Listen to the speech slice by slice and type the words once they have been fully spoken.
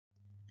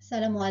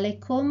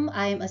Assalamualaikum.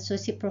 I am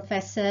Associate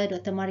Professor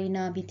Dr.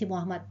 Marina MT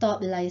Top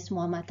Elias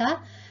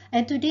Muhammadah,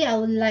 and today I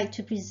would like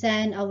to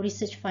present our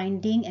research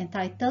finding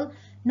entitled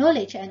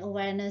Knowledge and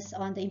Awareness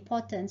on the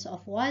Importance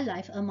of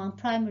Wildlife Among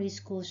Primary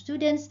School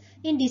Students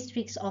in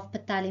Districts of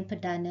Petaling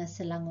Perdana,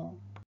 Selangor.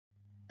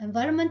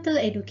 Environmental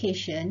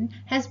education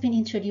has been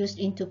introduced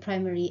into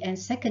primary and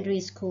secondary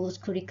schools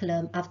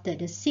curriculum after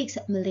the 6th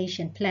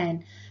Malaysian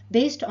Plan.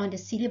 Based on the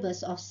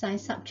syllabus of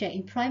science subject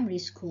in primary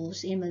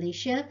schools in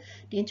Malaysia,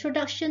 the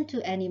introduction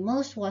to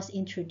animals was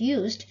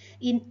introduced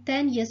in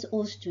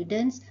 10-year-old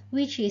students,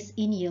 which is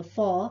in year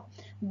 4,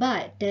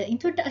 but the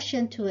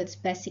introduction towards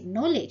basic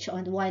knowledge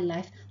on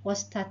wildlife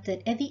was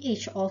started at the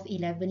age of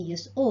 11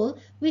 years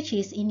old, which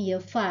is in year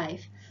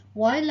 5.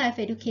 Wildlife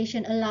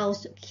education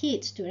allows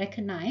kids to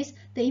recognize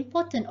the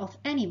importance of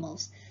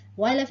animals.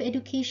 Wildlife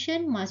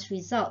education must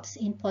result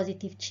in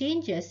positive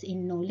changes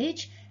in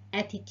knowledge,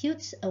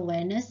 attitudes,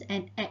 awareness,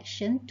 and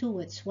action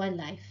towards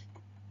wildlife.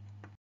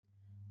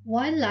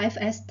 Wildlife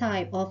as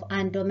type of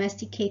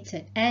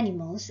undomesticated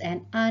animals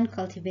and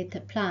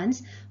uncultivated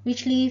plants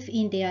which live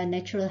in their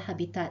natural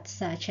habitats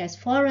such as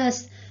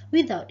forests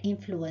without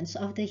influence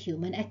of the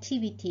human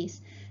activities.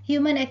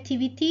 Human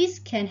activities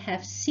can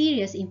have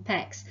serious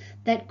impacts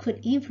that could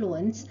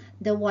influence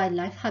the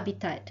wildlife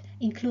habitat,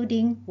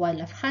 including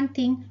wildlife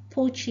hunting,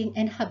 poaching,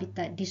 and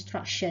habitat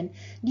destruction.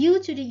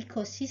 Due to the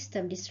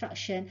ecosystem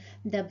destruction,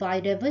 the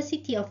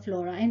biodiversity of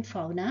flora and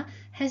fauna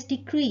has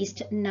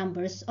decreased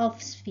numbers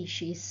of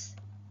species.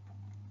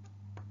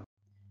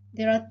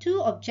 There are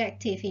two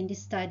objectives in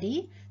this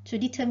study: to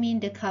determine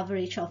the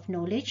coverage of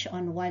knowledge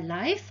on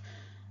wildlife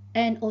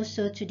and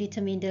also to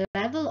determine the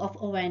level of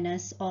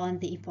awareness on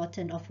the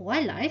importance of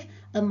wildlife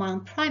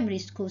among primary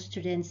school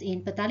students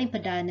in Petaling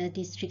Perdana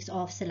districts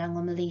of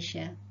Selangor,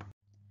 Malaysia.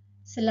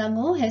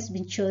 Selangor has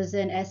been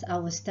chosen as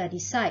our study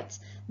site.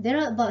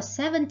 There are about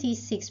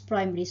 76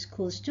 primary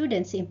school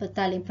students in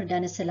Petaling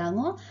Perdana,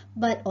 Selangor,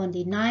 but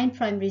only 9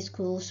 primary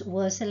schools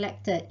were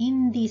selected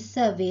in this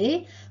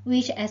survey,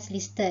 which is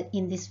listed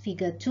in this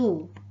figure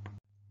 2.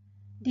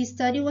 This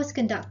study was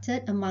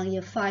conducted among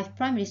year 5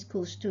 primary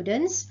school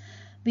students,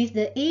 with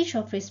the age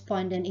of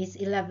respondent is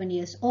 11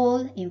 years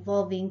old,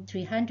 involving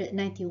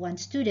 391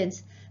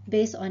 students.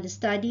 Based on the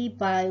study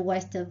by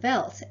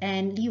Westerveld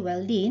and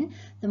Llewellyn,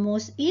 the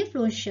most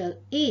influential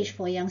age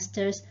for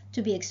youngsters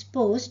to be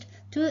exposed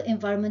to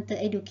environmental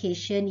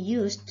education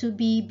used to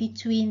be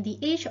between the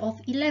age of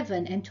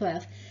 11 and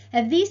 12.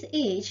 At this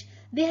age,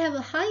 they have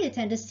a higher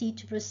tendency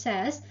to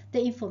process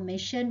the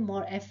information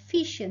more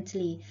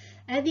efficiently.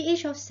 At the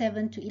age of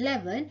 7 to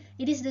 11,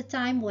 it is the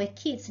time where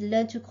kids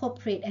learn to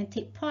cooperate and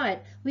take part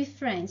with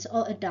friends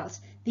or adults.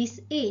 This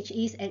age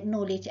is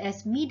acknowledged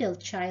as middle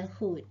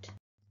childhood.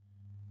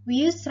 We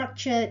use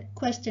structured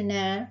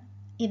questionnaire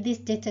in this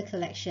data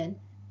collection.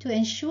 To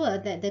ensure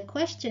that the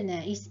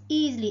questionnaire is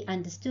easily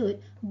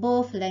understood,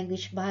 both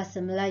language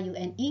Bahasa Melayu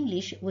and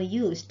English were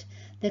used.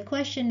 The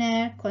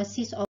questionnaire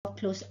consists of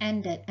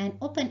closed-ended and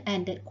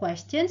open-ended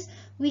questions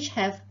which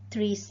have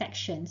 3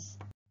 sections.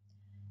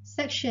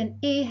 Section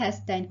A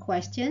has 10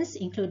 questions,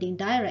 including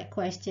direct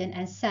question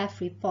and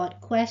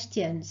self-report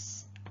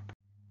questions.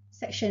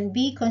 Section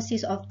B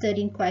consists of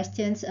 13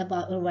 questions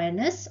about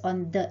awareness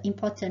on the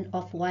importance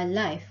of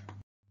wildlife.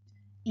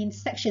 In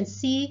Section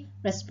C,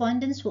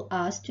 respondents were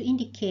asked to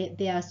indicate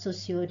their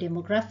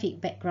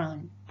socio-demographic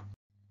background.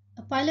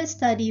 A pilot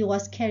study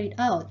was carried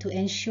out to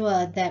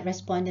ensure that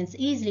respondents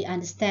easily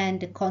understand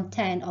the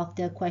content of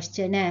the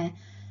questionnaire.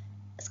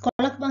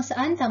 Sekolah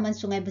Kebangsaan Taman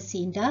Sungai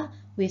Besi Indah,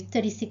 with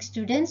 36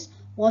 students,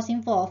 was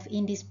involved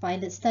in this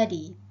pilot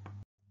study.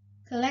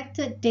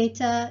 Collected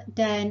data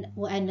then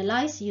were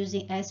analyzed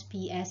using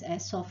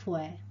SPSS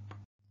software.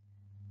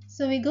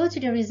 So we go to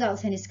the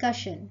results and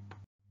discussion.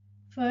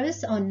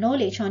 First, on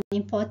knowledge on the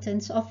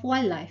importance of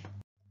wildlife.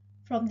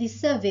 From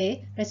this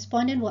survey,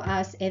 respondents were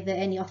asked whether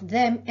any of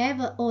them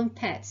ever own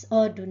pets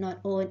or do not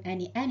own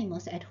any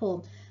animals at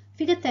home.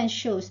 Figure 10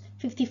 shows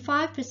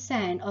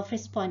 55% of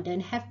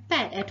respondents have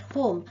pet at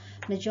home.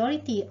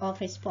 Majority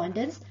of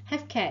respondents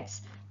have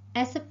cats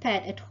as a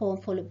pet at home,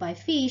 followed by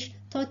fish,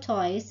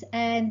 tortoise,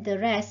 and the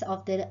rest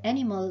of the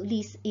animal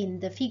list in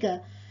the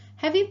figure.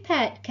 Having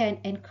pet can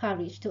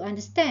encourage to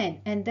understand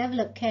and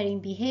develop caring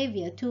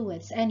behavior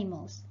towards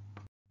animals.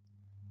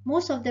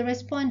 Most of the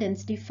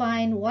respondents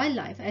define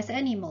wildlife as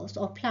animals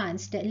or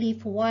plants that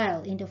live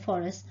wild in the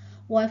forest,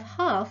 while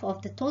half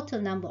of the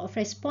total number of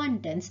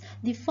respondents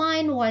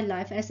define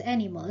wildlife as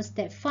animals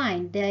that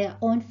find their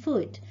own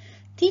food.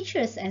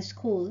 Teachers and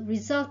schools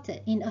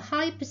resulted in a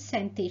high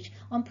percentage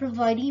on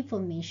providing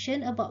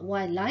information about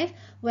wildlife,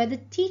 where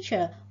the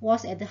teacher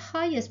was at the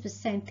highest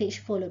percentage,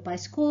 followed by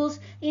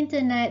schools,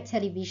 internet,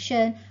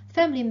 television,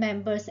 family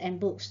members, and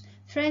books.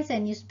 Friends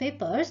and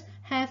newspapers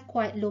have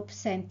quite low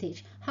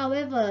percentage.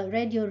 However,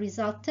 radio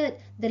resulted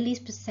the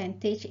least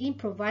percentage in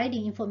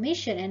providing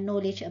information and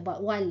knowledge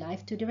about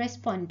wildlife to the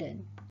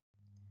respondent.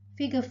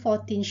 Figure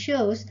 14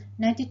 shows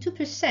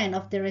 92%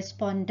 of the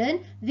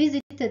respondents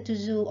visited to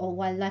zoo or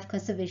wildlife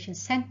conservation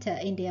center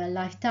in their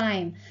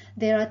lifetime.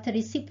 There are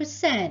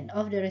 36%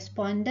 of the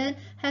respondents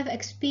have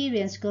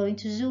experienced going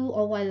to zoo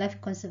or wildlife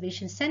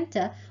conservation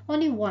center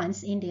only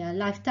once in their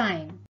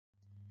lifetime.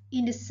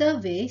 In the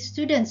survey,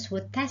 students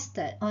were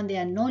tested on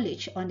their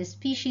knowledge on the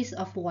species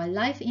of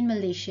wildlife in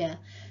Malaysia.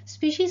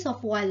 Species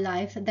of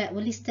wildlife that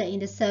were listed in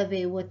the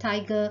survey were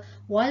tiger,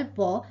 wild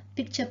boar,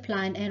 picture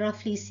plant, and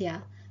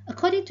rafflesia.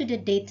 According to the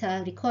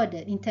data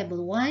recorded in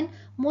Table 1,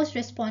 most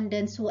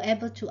respondents were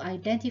able to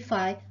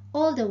identify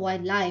all the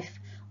wildlife,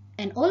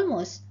 and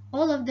almost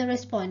all of the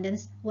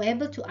respondents were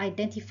able to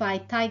identify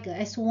tiger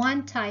as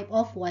one type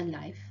of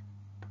wildlife.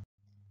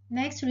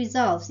 Next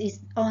results is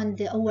on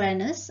the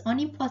awareness on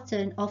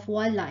importance of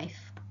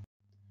wildlife.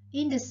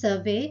 In the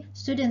survey,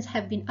 students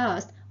have been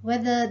asked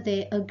whether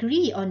they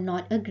agree or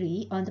not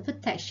agree on the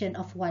protection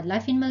of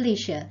wildlife in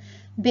Malaysia.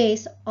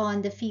 Based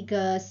on the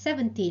figure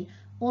 17,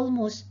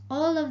 almost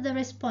all of the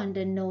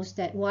respondents knows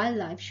that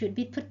wildlife should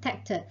be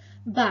protected,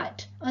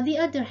 but on the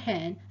other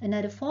hand,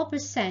 another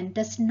 4%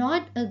 does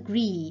not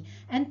agree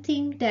and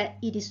think that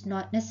it is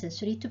not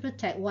necessary to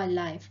protect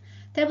wildlife.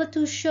 Table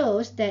 2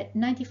 shows that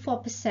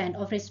 94%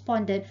 of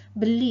respondents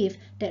believe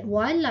that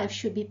wildlife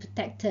should be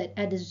protected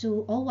at the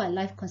zoo or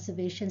wildlife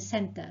conservation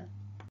center.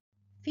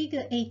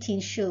 Figure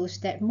 18 shows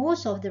that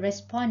most of the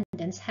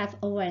respondents have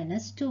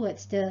awareness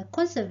towards the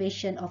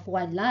conservation of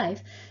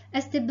wildlife,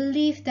 as they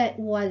believe that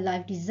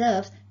wildlife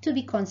deserves to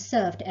be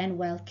conserved and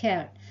well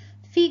cared.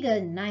 Figure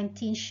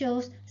 19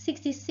 shows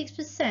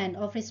 66%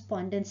 of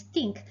respondents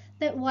think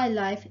that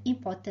wildlife is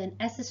important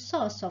as a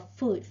source of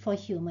food for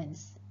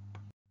humans.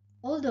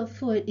 Although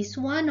food is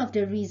one of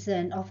the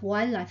reasons of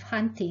wildlife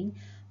hunting,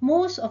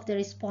 most of the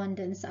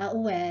respondents are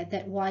aware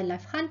that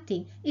wildlife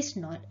hunting is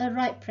not a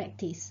right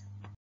practice.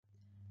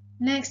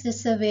 Next, the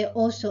survey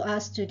also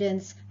asked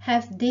students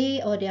have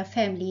they or their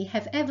family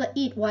have ever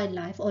eaten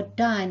wildlife or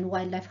done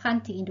wildlife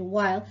hunting in the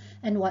wild,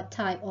 and what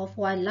type of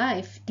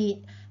wildlife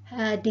did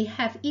they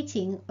have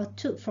eaten or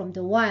took from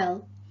the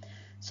wild.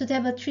 So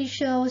Table 3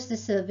 shows the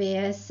survey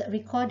has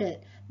recorded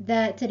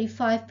that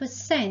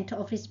 35%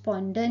 of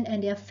respondents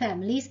and their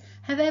families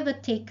have ever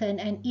taken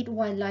and eat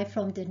wildlife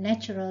from the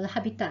natural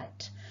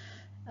habitat.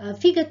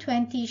 Figure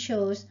 20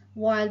 shows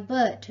wild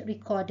bird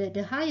recorded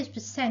the highest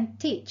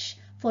percentage,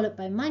 followed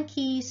by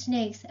monkeys,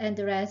 snakes, and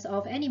the rest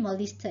of animals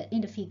listed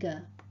in the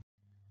figure.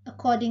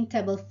 According to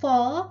Table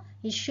 4,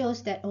 it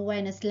shows that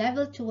awareness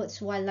level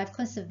towards wildlife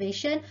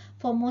conservation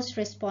for most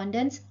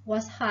respondents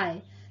was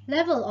high.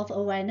 Level of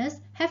awareness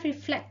have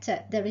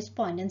reflected the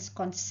respondents'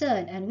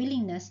 concern and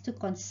willingness to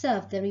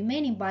conserve the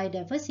remaining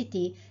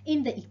biodiversity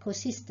in the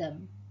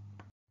ecosystem.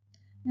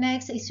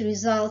 Next is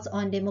results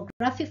on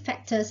demographic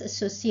factors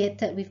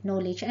associated with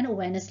knowledge and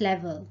awareness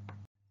level.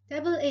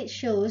 Table 8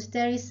 shows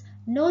there is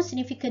no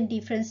significant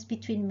difference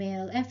between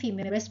male and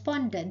female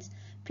respondents.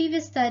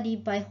 Previous study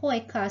by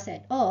Hoekas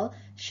et al.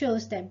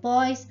 Shows that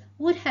boys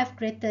would have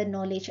greater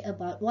knowledge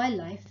about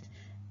wildlife.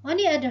 On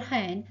the other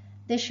hand,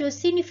 they show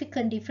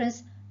significant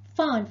difference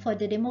found for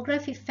the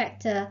demographic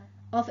factor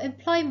of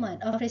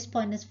employment of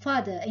respondents'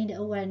 father in the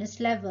awareness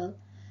level.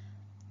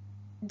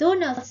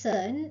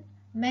 Donaldson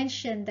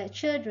mentioned that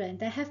children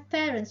that have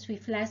parents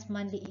with less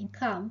monthly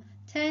income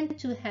tend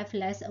to have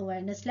less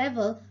awareness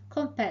level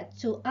compared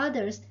to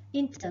others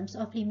in terms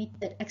of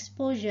limited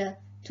exposure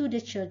to the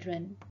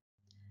children.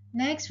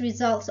 Next,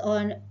 results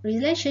on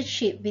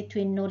relationship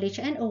between knowledge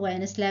and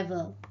awareness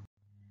level.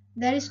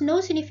 There is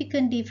no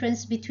significant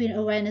difference between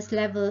awareness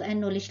level and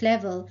knowledge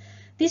level.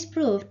 This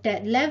proved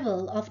that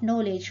level of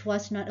knowledge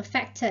was not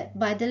affected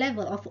by the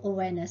level of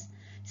awareness.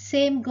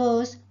 Same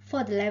goes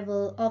for the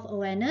level of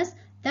awareness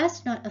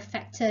that's not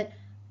affected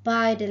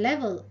by the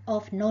level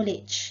of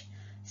knowledge.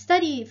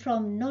 Study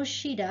from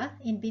Noshida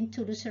in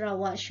Bintulu,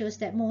 Sarawak shows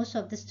that most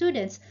of the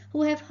students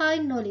who have high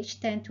knowledge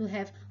tend to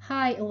have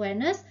high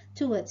awareness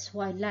towards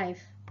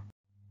wildlife.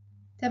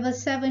 Table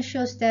 7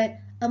 shows that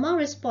among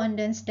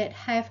respondents that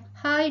have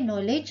high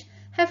knowledge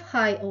have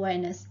high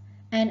awareness,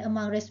 and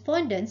among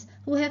respondents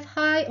who have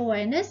high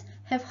awareness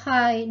have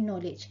high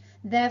knowledge.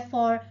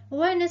 Therefore,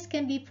 awareness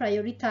can be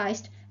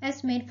prioritized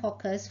as main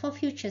focus for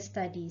future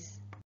studies.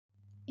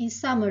 In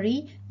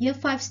summary, Year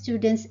 5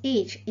 students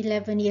aged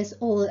 11 years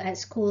old at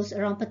schools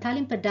around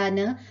Petaling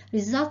Perdana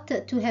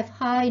resulted to have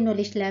high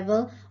knowledge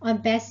level on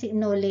basic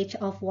knowledge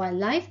of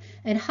wildlife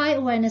and high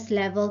awareness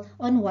level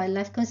on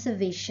wildlife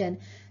conservation.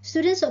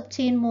 Students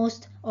obtain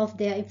most of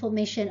their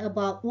information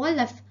about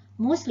wildlife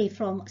mostly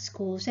from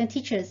schools and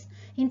teachers.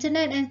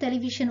 Internet and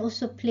television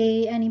also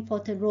play an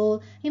important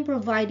role in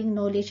providing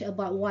knowledge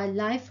about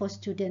wildlife for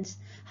students.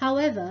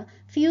 However,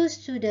 few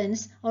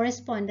students or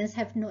respondents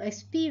have no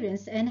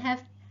experience and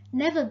have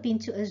never been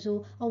to a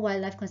zoo or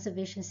wildlife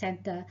conservation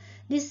center.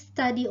 This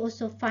study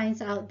also finds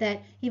out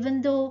that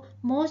even though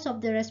most of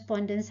the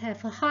respondents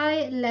have a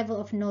high level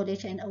of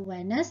knowledge and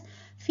awareness,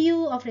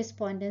 few of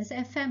respondents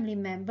and family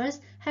members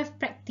have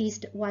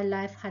practiced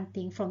wildlife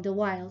hunting from the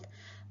wild.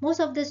 Most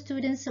of the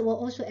students were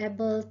also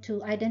able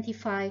to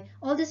identify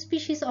all the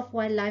species of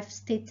wildlife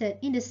stated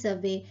in the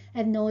survey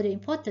and know the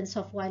importance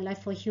of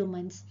wildlife for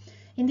humans.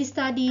 In this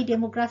study,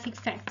 demographic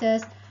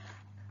factors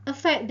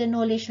affect the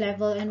knowledge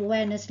level and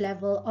awareness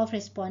level of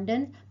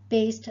respondents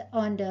based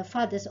on the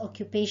father's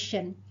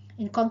occupation.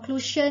 In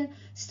conclusion,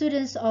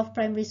 students of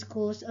primary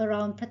schools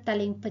around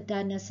Petaling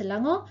Perdana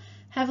Selangor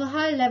have a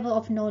high level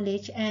of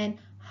knowledge and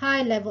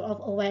high level of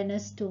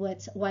awareness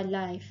towards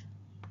wildlife.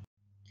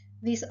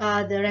 These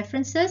are the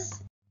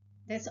references.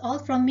 That's all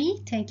from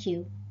me. Thank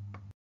you.